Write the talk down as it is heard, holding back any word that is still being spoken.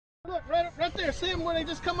see them when they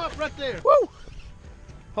just come up right there. Woo!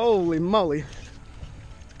 Holy moly.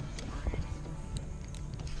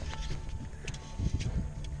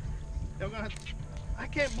 I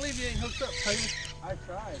can't believe you ain't hooked up, Taylor. I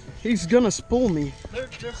tried. He's gonna spool me.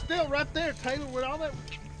 They're still right there, Taylor, with all that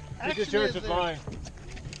action Just yours is is there. mine.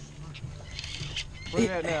 Where they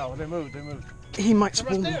at now? They moved. He might They're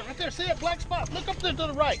spool me. right there. See that black spot? Look up there to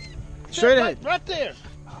the right. Straight ahead. Right there.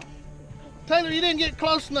 Taylor, you didn't get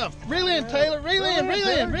close enough. Reel in, Taylor. Reel in. To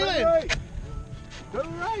the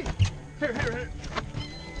right. Here.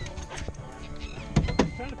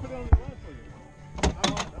 I'm trying to put it on the line for you.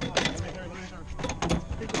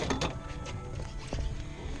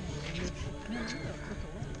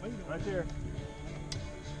 Right there.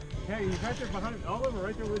 Okay, he's right there behind me. All over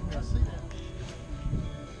right there with me. I see that.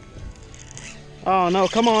 Oh no,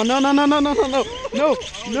 come on. No. No.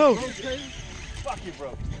 Fuck you,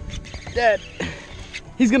 bro. Dad.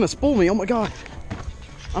 He's gonna spool me. Oh my god.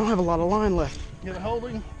 I don't have a lot of line left. Got a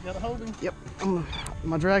holding. Yep.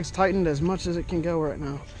 My drag's tightened as much as it can go right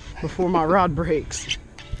now before my rod breaks.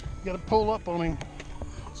 Got to pull up on him.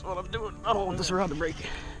 That's what I'm doing. I don't want this rod to break.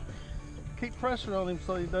 Keep pressure on him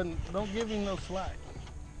so he don't give him no slack.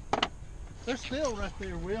 They're still right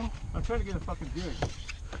there, Will. I'm trying to get a fucking jig.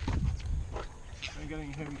 I ain't got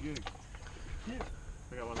any heavy jig. Yeah.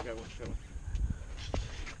 I got one.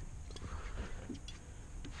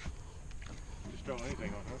 Just throw anything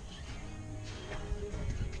on her.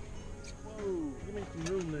 Whoa, give me some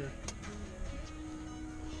room there.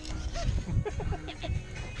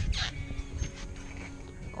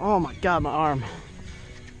 Oh my god, my arm.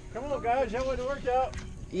 Come on, guys. That way to work out.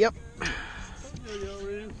 Yep. Y'all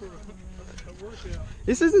ready for a workout?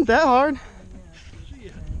 This isn't that hard.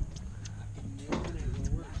 Shit. I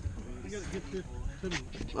gotta get this to me.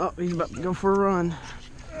 Oh, he's about to go for a run.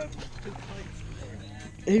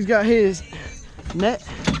 He's got his net.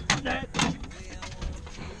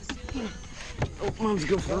 Oh, mom's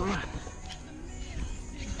go for a run.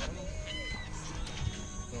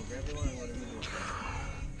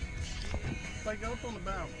 Like up on the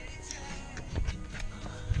bow.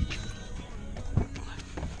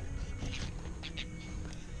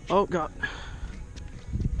 Oh god.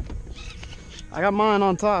 I got mine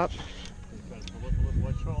on top.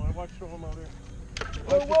 Watch him over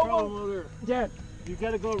there. Whoa. Dad. You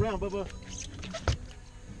gotta go around, Bubba.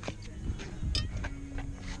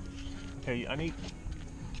 Okay, I need.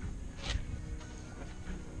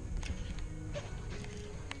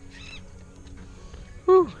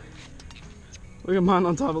 Whew. Look at mine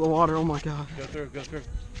on top of the water. Oh my god. Go through.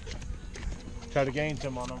 Try to gain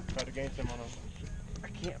some on them. I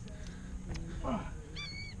can't.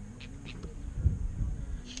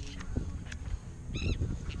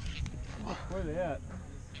 Where are they at?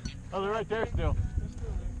 Oh, they're right there still.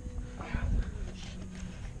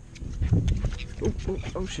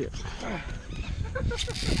 Oh shit.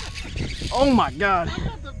 Oh my god. I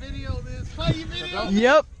got the video of this. Play your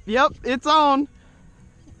video. Yep, it's on.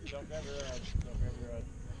 Don't grab your rod.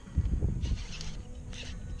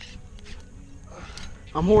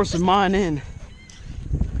 I'm horsing mine in.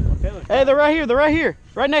 Hey, they're right here.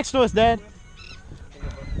 Right next to us, Dad.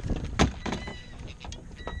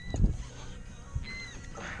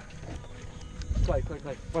 Clay.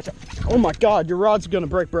 Watch out. Oh my god, your rod's gonna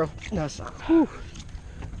break, bro. No, it's not. Whew.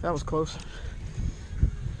 That was close.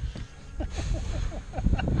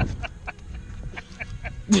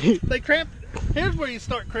 They cramp. Here's where you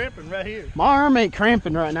start cramping, right here. My arm ain't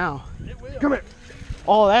cramping right now. It will. Come here.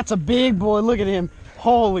 Oh, that's a big boy. Look at him.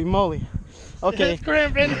 Holy moly. Okay. It's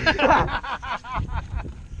cramping. Look at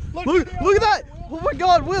that. Oh my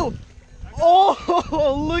god, Will.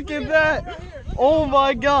 Oh, look at that. Oh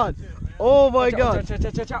my god. Oh my god.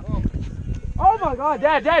 Oh my god,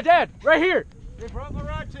 Dad, right here. They broke my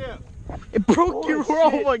rod tip. It broke your.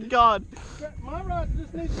 Oh my god. My rod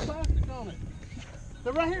just needs plastic on it.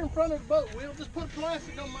 They're right here in front of the boat, Will. Just put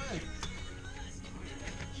plastic on mine.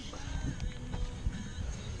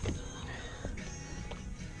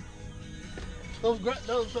 Those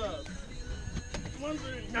ones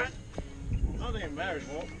are not. I don't think it matters,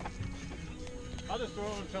 Walt. I'll just throw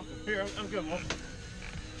on something. Here, I'm good, Walt.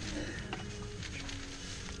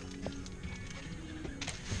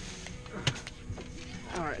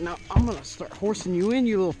 Alright, now I'm gonna start horsing you in,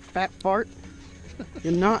 you little fat fart.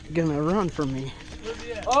 You're not gonna run from me.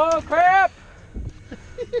 Oh crap!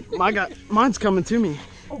 Mine's coming to me.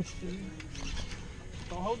 Oh,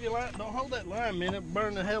 don't hold your line. Don't hold that line, man. It'll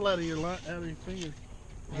burn the hell out of your line, out of your fingers.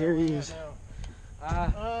 Here he is.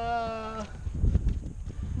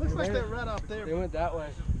 Looks like they're right out there. They went that way.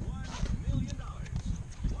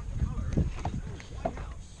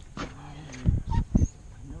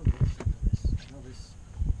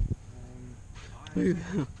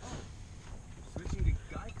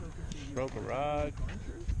 Broke a rod.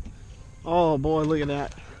 Oh boy, look at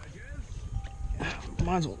that.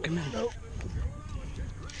 Mine won't come in. Nope.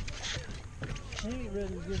 He ain't ready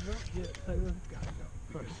to give up yet, Taylor.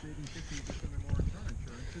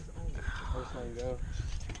 First one go.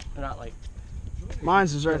 They're not like.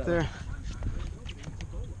 Mine's is right there.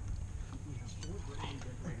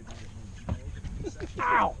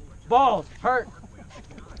 Ow! Balls! Hurt!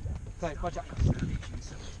 Okay, watch out.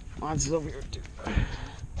 Mine's is over here too.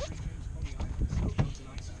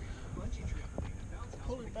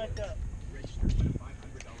 Pull it back up.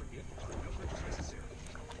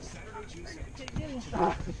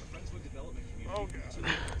 Oh God.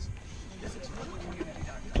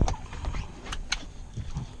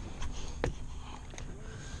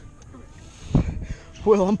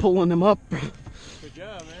 Well, I'm pulling them up. Good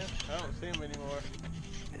job, man. I don't see them anymore.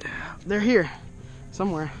 They're here,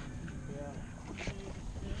 somewhere.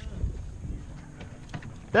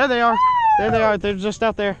 There they are. There they are. They're just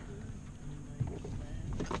out there.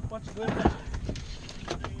 What's good?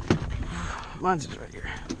 Mine's just right here.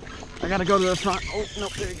 I gotta go to the front. Oh,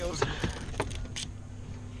 nope, there he goes.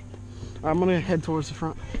 I'm gonna head towards the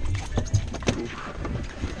front.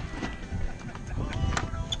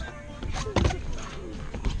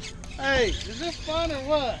 Hey, is this fun or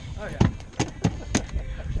what? Oh, yeah.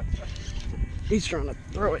 He's trying to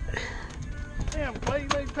throw it. Damn, Clay, you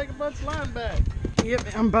ready to take a bunch of line back?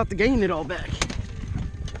 Yep, I'm about to gain it all back.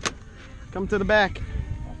 Come to the back.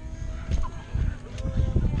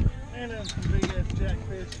 Man, that's some big ass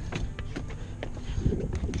jackfish.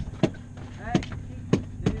 Hey,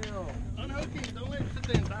 still. Unhook him, don't let him sit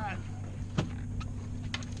there and die.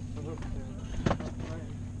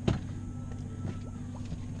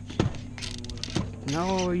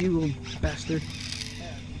 No, you little bastard.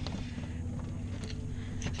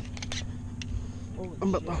 I'm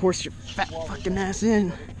about to horse your fat fucking ass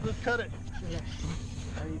in. Just cut it.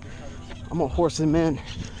 I'm gonna horse him in.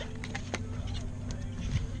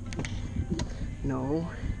 No.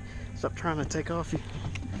 Stop trying to take off you.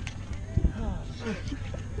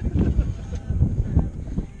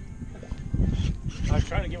 I was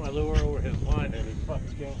trying to get my lure over his line and he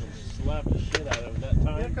fucking came and slapped the shit out of him that Yeah,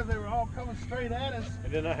 time. because they were all coming straight at us.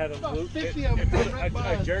 And then I had a About loop. 50 of them came right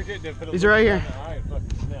by I us. jerked it and then put a He's loop right around here. the eye and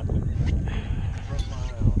fucking snapped it. Broke my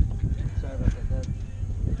eye off. Sorry about that, Dad.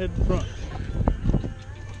 Head to front.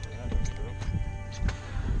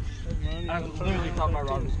 I literally thought my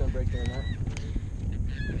rod was gonna break there and that.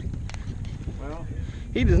 Well.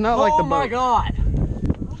 He does not like the boat. Oh my god!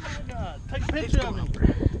 Oh my God. Take a picture of him.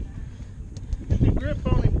 Get the grip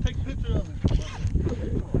on him. Take a picture of him.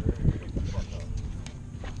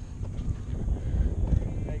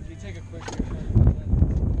 Hey, can you take a quick picture?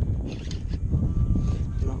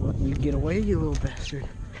 I'm not letting you get away, you little bastard.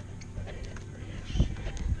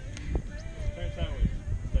 Turn sideways.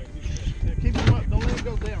 Yeah, keep him up. Don't let him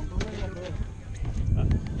go down. Don't let him go down.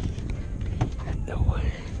 No.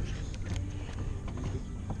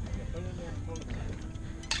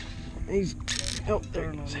 He's. Oh,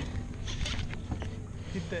 there he goes.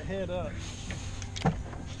 Keep that head up. It's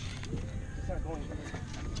not going to.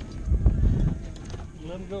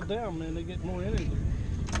 Let them go down, man. They get more energy.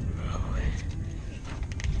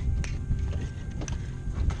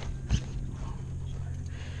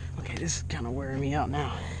 Okay, this is kind of wearing me out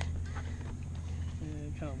now.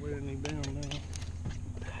 Yeah, kind of wearing him down now.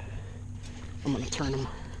 I'm gonna turn him.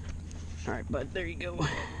 All right, bud, there you go.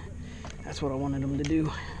 That's what I wanted him to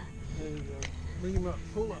do. There you go. Bring him up.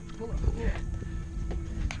 Pull up. Pull up. Pull up.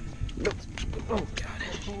 Nope. Oh, God.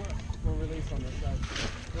 Pull up. We'll release on this side.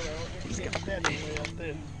 He's got that way up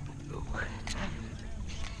there. Ooh.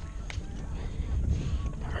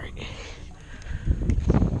 All right.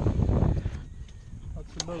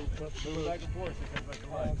 That's the boat. That's the Move boat. back and forth so it comes back to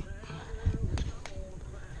life.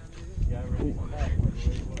 Yeah, release on that.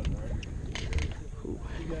 Release one, right?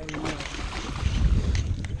 You got him now.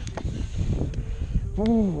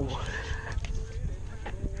 Ooh.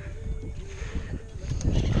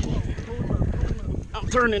 I'm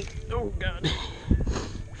turning. Oh, God. He's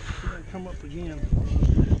gonna come up again.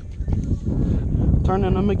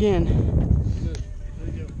 Turning him again. Good.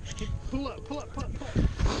 There you go. Pull up. Pull up. Pull up. Pull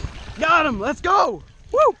up. Got him. Let's go.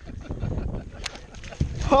 Woo.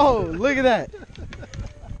 Oh, look at that.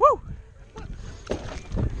 Woo.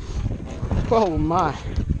 Oh, my.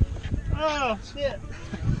 Oh, shit.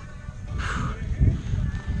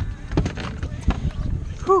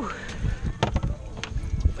 Whew.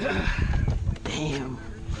 Damn.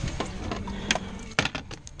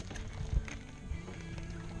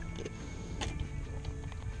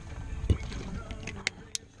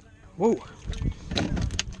 Whoa.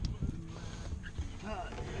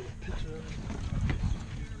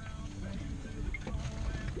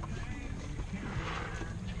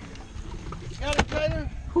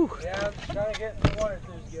 Yeah, I'm trying to get in the water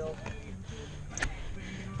through his gill.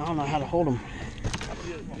 I don't know how to hold them.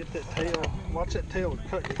 Get that tail. Watch that tail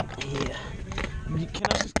cut you. Yeah. Can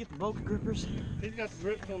I just get the boat grippers? He's got the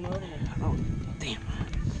grips on the other one. Oh, damn.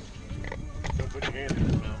 So put your hand in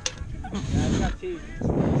his mouth. Yeah, I've got teeth. Oh,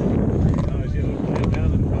 he's getting a little head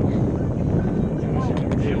down and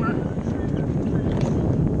Shimmer.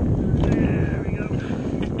 There we go.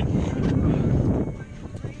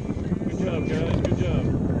 Good job, guys. Good job.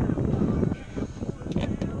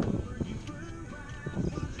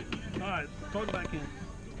 All right, plug it back in.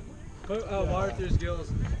 Put water through his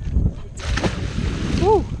gills.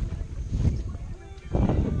 Woo!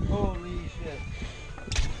 Holy shit.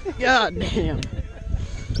 God damn.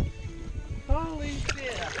 Holy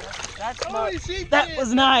shit. That's Holy shit. That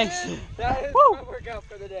was nice. That is Woo. my workout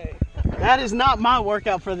for the day. That is not my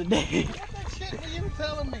workout for the day. What that shit were you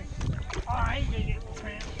telling me? Oh, I ain't gonna get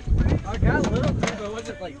cramp. I got a little bit, but it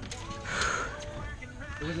wasn't like.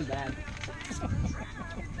 It wasn't bad.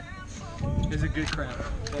 It was a good cramp.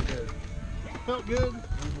 Felt good. Felt good.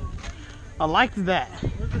 I liked that.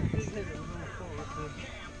 Where's that big head that was on the floor? What's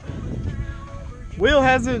this? Will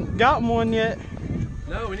hasn't gotten one yet.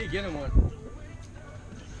 No, we need to get him one.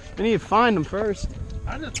 We need to find them first.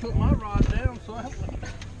 I just put my rod down so I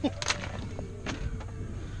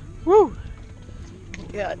Woo!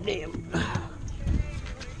 God damn.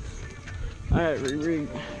 Alright, rerig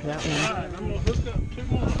that one. Alright, I'm gonna hook up 2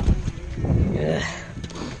 more. Yeah.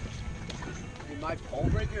 Did my pole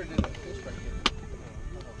break here or did this break here?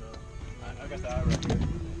 I don't know. I got the eye right here.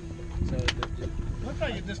 So Looks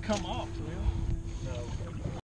like it just come off, Will.